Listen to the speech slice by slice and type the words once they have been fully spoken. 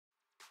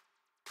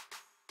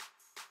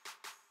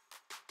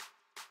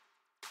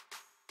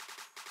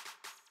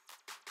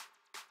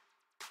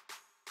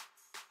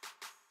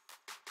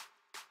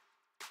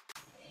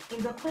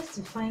In the quest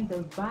to find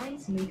the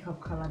right makeup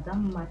color that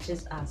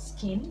matches our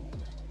skin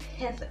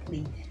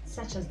perfectly,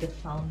 such as the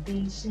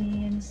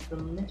foundations, the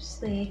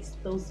lipsticks,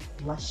 those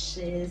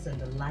blushes and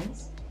the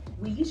lights,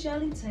 we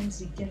usually tend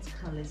to get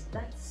colors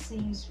that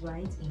seems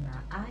right in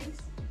our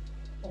eyes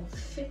or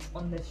fit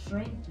on the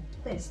frame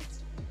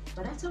best.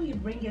 But after we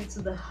bring it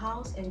to the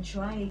house and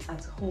try it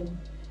at home,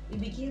 we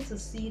begin to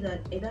see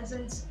that it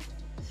doesn't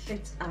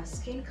fit our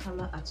skin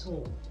color at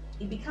all.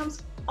 It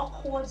becomes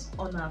awkward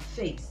on our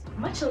face.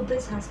 Much of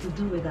this has to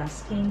do with our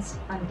skin's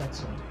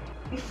undertone.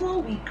 Before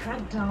we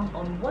crack down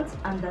on what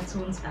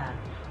undertones are,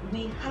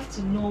 we have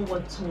to know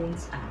what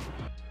tones are.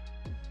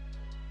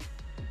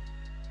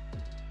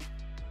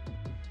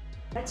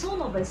 The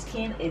tone of a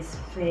skin is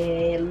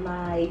fair,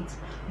 light,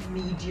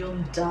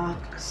 medium,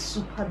 dark,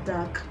 super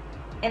dark,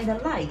 and the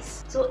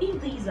likes. So if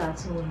these are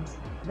tones,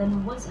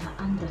 then what are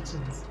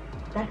undertones?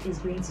 That is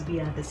going to be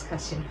our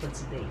discussion for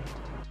today.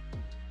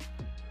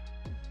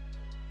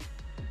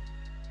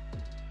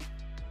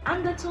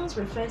 Undertones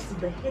refers to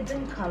the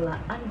hidden color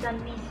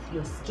underneath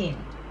your skin,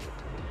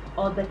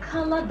 or the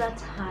color that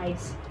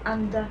hides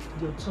under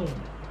your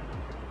tone.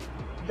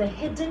 The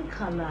hidden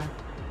color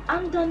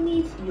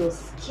underneath your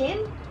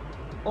skin,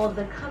 or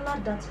the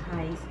color that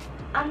hides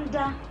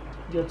under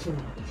your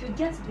tone. If you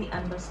get the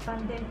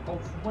understanding of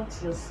what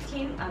your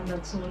skin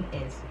undertone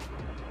is,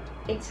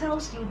 it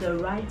tells you the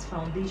right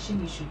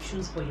foundation you should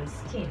choose for your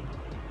skin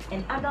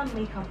and other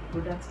makeup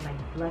products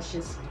like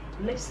blushes,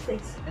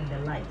 lipsticks and the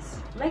likes.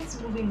 Let's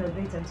move in a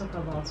bit and talk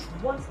about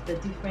what the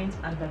different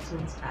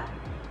undertones are.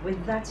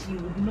 With that, you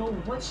would know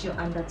what your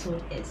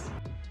undertone is.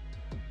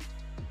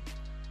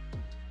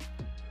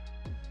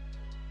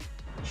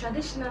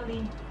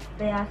 Traditionally,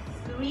 there are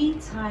three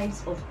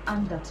types of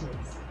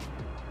undertones.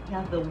 You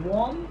have the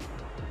warm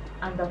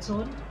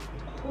undertone,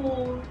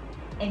 cool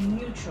and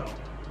neutral.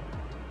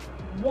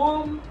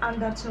 Warm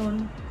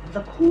undertone,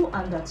 the cool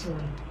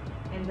undertone,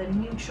 and the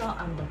neutral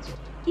undertone.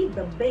 If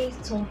the base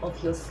tone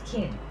of your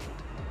skin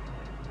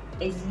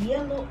is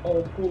yellow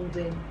or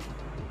golden,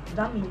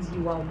 that means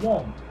you are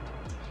warm.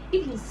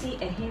 If you see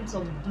a hint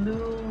of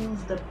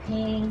blues, the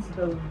pinks,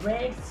 the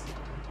reds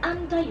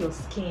under your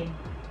skin,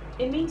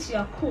 it means you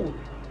are cool.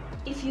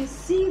 If you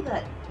see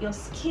that your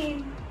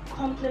skin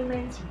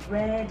complements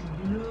red,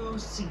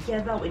 blues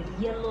together with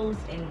yellows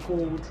and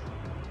gold,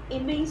 it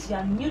means you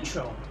are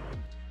neutral.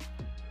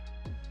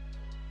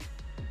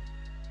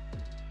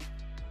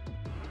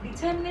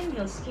 Determining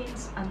your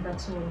skin's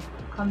undertone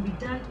can be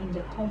done in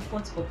the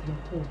comfort of your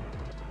home.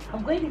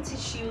 I'm going to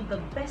teach you the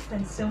best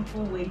and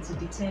simple way to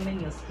determine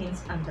your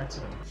skin's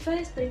undertone.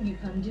 First thing you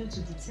can do to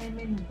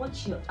determine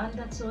what your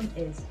undertone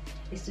is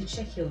to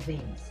check your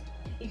veins.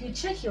 If you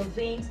check your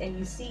veins and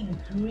you see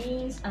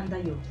greens under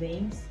your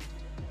veins,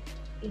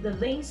 if the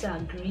veins are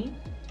green,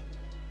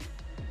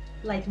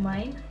 like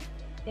mine,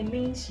 it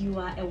means you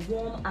are a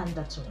warm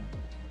undertone.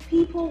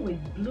 People with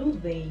blue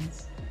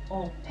veins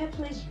or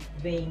purplish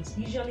veins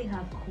usually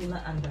have cooler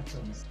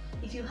undertones.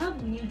 If you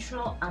have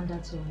neutral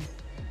undertones,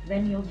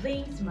 then your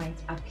veins might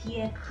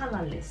appear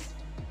colorless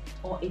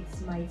or it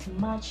might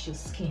match your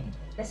skin.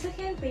 The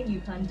second thing you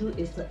can do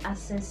is to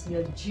assess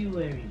your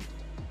jewelry.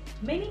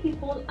 Many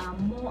people are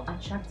more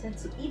attracted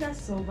to either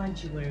silver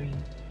jewelry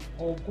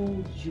or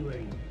gold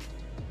jewelry.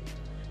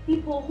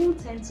 People who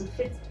tend to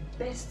fit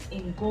best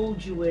in gold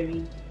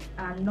jewelry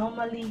are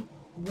normally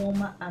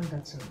warmer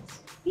undertones.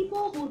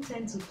 People who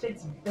tend to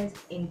fit best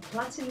in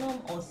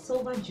platinum or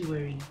silver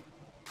jewelry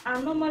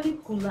are normally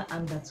cooler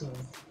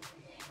undertones.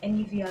 And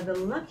if you are the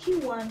lucky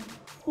one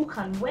who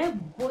can wear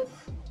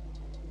both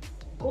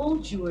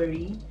gold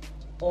jewelry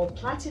or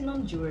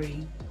platinum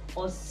jewelry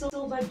or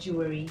silver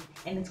jewelry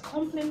and it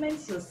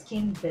complements your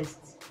skin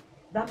best,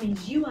 that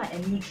means you are a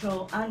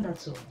neutral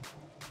undertone.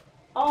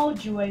 All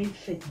jewelry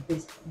fits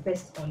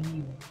best on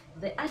you.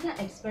 The other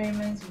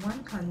experiments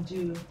one can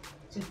do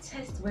to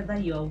test whether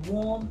you're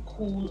warm,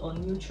 cool or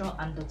neutral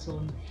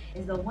undertone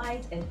is the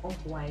white and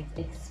off-white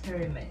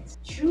experiment.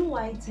 True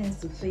white tends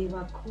to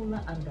favor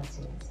cooler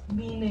undertones,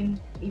 meaning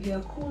if you're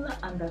a cooler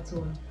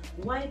undertone,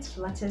 white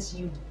flatters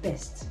you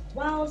best,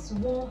 whilst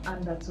warm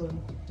undertone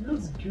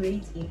looks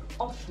great in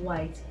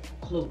off-white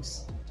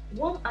clothes.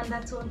 Warm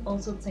undertone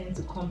also tend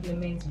to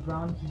complement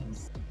brown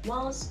hues,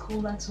 whilst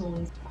cooler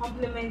tones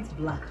complement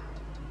black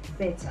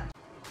better.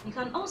 You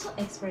can also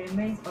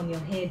experiment on your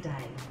hair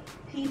dye.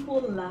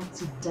 People love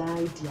to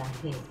dye their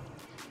hair.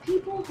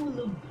 People who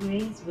look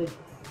great with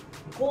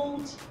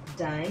gold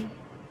dye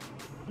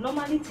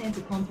normally tend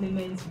to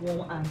complement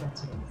warm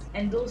undertones,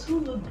 and those who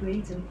look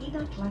great in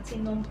either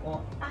platinum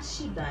or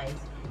ashy dyes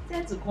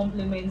tend to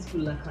complement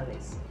cooler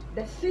colors.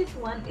 The fifth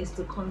one is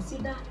to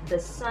consider the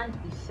sun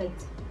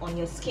effect on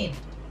your skin.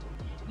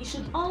 You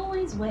should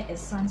always wear a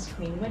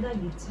sunscreen whether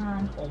you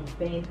tan or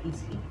burn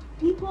easily.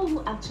 People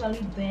who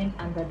actually burn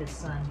under the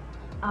sun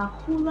are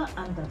cooler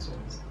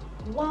undertones,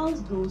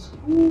 whilst those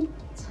who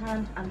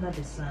tan under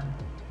the sun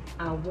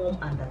are warm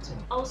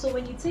undertone. Also,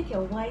 when you take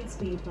a white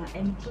paper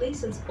and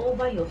place it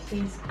over your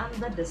face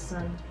under the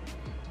sun,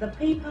 the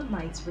paper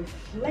might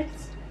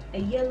reflect a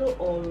yellow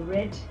or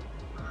red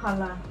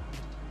color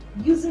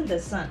Using the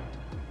sun.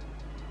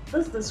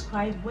 This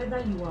describes whether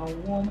you are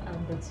warm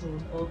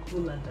undertone or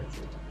cool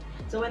undertone.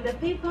 So when the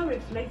paper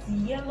reflects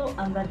yellow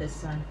under the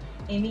sun,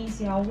 it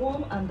means you are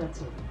warm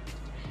undertone.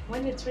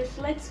 When it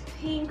reflects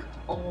pink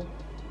or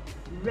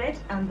red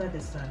under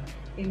the sun,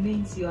 it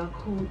means you are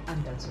cool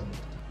undertone.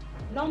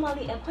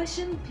 Normally, a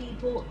question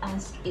people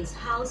ask is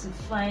how to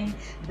find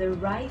the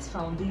right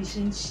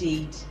foundation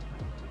shade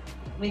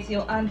with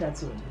your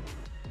undertone.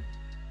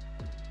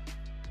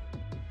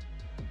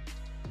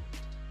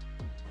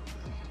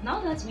 Now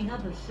that we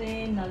have a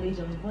fair knowledge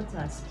on what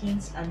our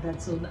skin's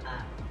undertone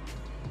are,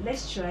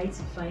 let's try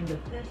to find the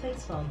perfect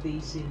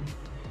foundation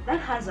that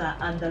has our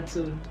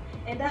undertone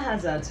and that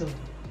has our tone.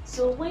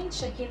 So when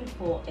checking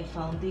for a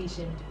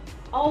foundation,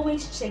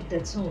 always check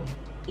the tone.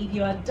 If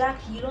you are dark,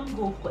 you don't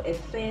go for a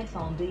fair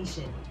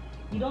foundation.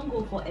 You don't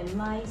go for a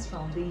light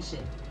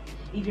foundation.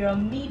 If you're a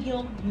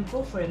medium, you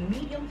go for a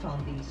medium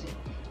foundation.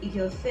 If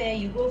you're fair,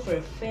 you go for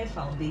a fair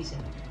foundation.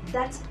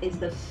 That is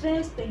the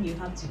first thing you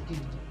have to do.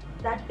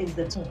 That is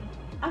the tone.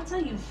 After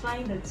you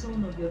find the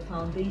tone of your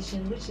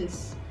foundation, which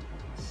is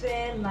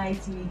fair,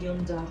 light,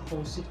 medium, dark,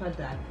 or super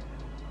dark,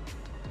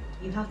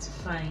 you have to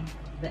find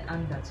the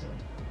undertone.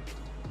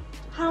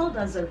 How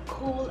does a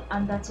cool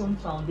undertone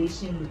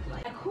foundation look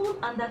like? A cool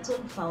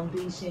undertone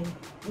foundation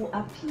will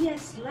appear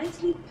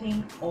slightly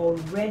pink or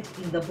red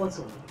in the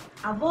bottle.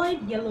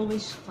 Avoid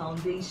yellowish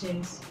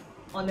foundations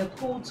on a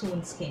cool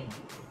tone skin.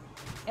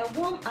 A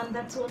warm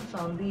undertone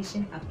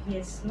foundation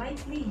appears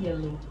slightly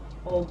yellow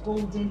or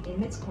golden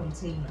in its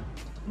container.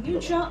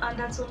 Neutral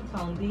undertone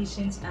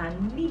foundations are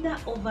neither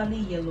overly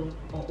yellow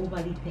or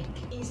overly pink.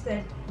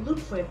 Instead, look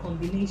for a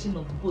combination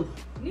of both.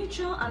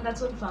 Neutral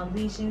undertone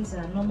foundations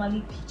are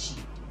normally peachy.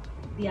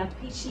 They are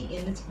peachy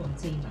in its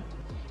container.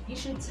 You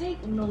should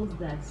take note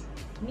that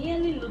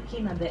merely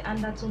looking at the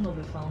undertone of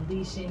a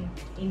foundation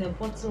in a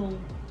bottle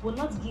will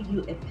not give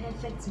you a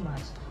perfect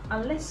match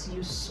unless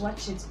you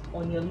swatch it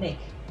on your neck.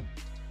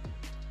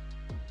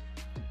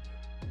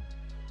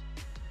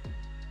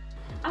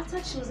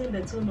 After choosing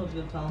the tone of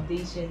your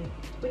foundation,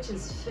 which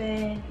is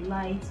fair,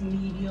 light,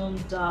 medium,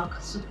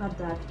 dark, super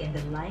dark, and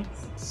the light,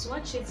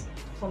 swatch it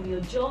from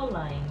your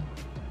jawline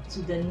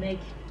to the neck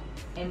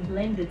and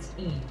blend it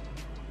in.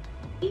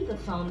 If the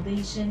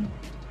foundation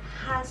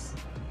has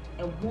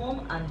a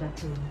warm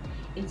undertone,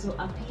 it will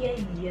appear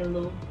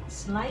yellow,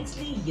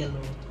 slightly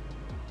yellow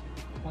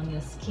on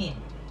your skin.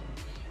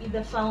 If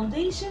the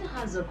foundation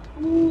has a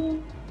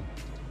cool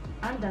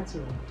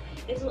undertone,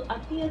 it will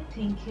appear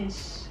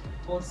pinkish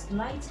or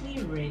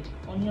slightly red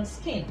on your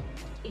skin.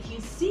 If you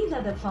see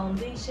that the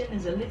foundation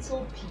is a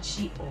little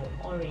peachy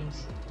or orange,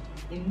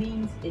 it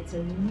means it's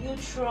a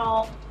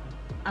neutral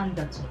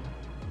undertone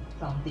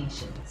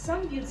foundation.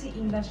 Some beauty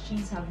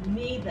industries have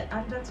made the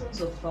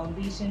undertones of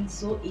foundation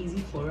so easy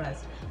for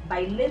us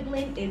by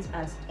labeling it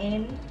as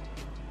N,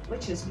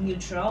 which is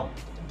neutral,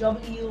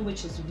 W,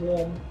 which is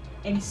warm,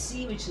 and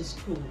C, which is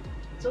cool,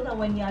 so that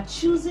when you are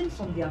choosing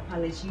from their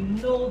palette, you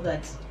know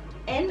that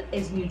N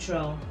is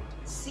neutral,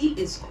 C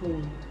is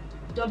cool,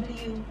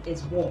 W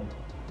is warm.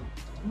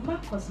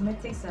 MAC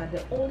Cosmetics are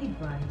the only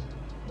brand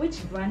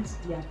which brands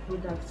their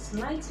products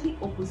slightly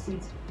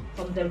opposite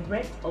from the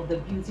rest of the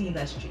beauty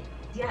industry.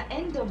 Their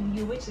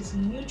NW, which is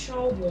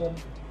neutral warm,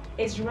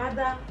 is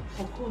rather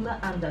for cooler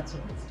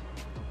undertones.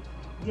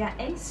 Their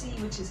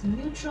NC, which is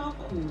neutral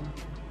cool,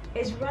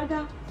 is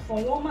rather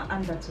for warmer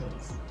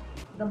undertones.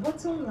 The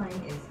bottom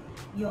line is,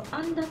 your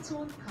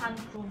undertone can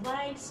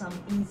provide some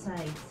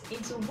insights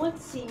into what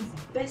seems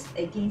best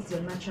against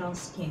your natural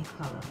skin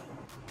color.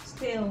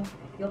 Still,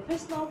 your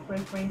personal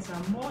preferences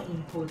are more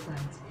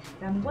important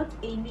than what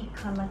any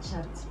color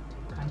chart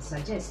can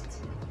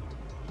suggest.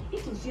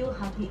 If you feel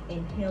happy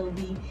and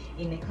healthy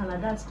in a color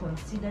that's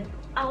considered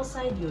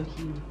outside your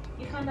hue,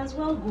 you can as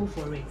well go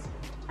for it.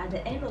 At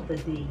the end of the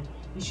day,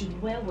 you should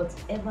wear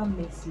whatever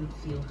makes you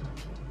feel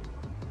happy.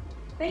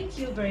 Thank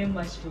you very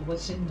much for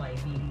watching my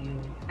video.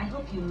 I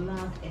hope you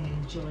loved and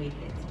enjoyed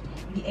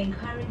it. Be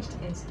encouraged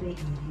and stay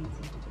in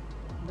beauty.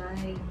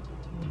 Bye.